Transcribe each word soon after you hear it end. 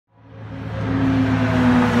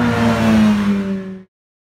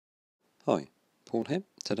Hi, Paul here.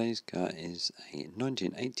 Today's car is a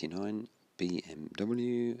 1989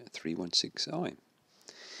 BMW 316i.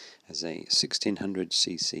 Has a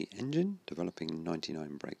 1600cc engine developing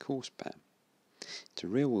 99 brake horsepower. It's a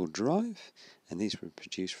rear-wheel drive, and these were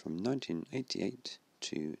produced from 1988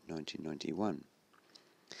 to 1991.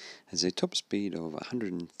 Has a top speed of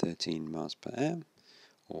 113 miles per hour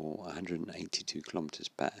or 182 kilometers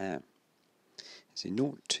per hour. It's a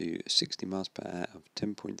 0 to 60 miles per hour of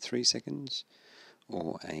 10.3 seconds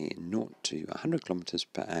or a 0 to 100 kilometers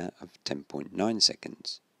per hour of 10.9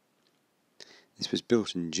 seconds. This was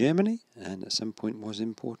built in Germany and at some point was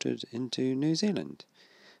imported into New Zealand.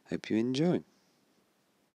 Hope you enjoy.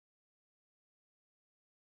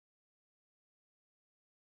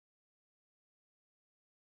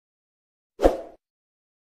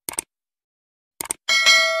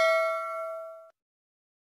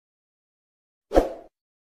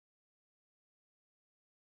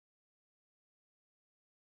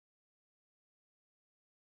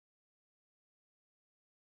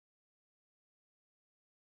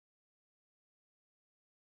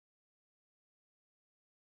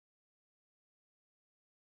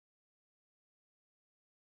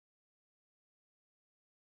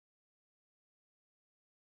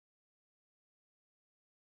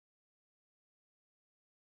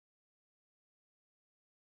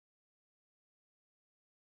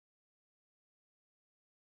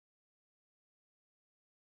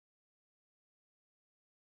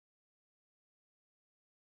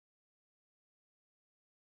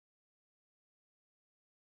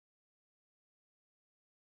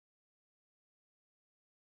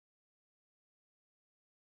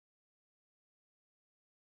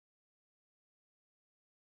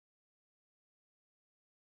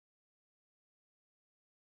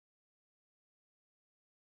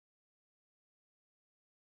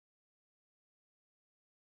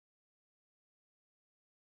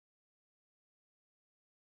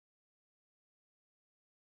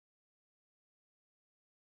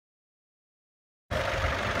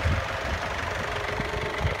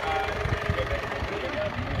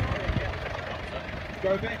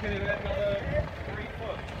 Go back and another 3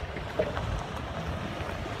 foot.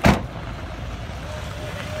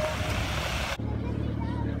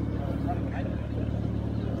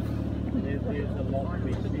 There's a lot of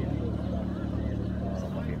fish here.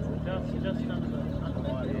 Just under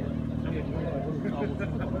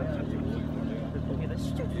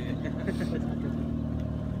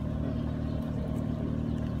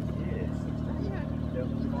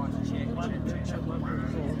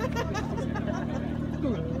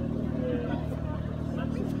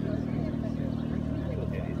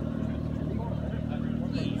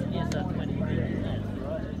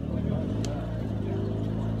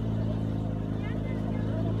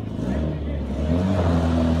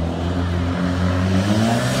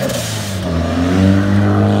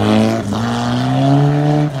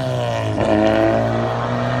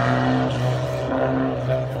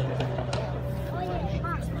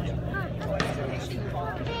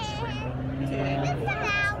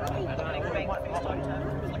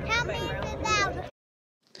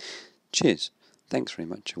Cheers. Thanks very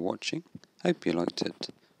much for watching. Hope you liked it.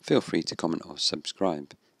 Feel free to comment or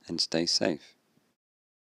subscribe and stay safe.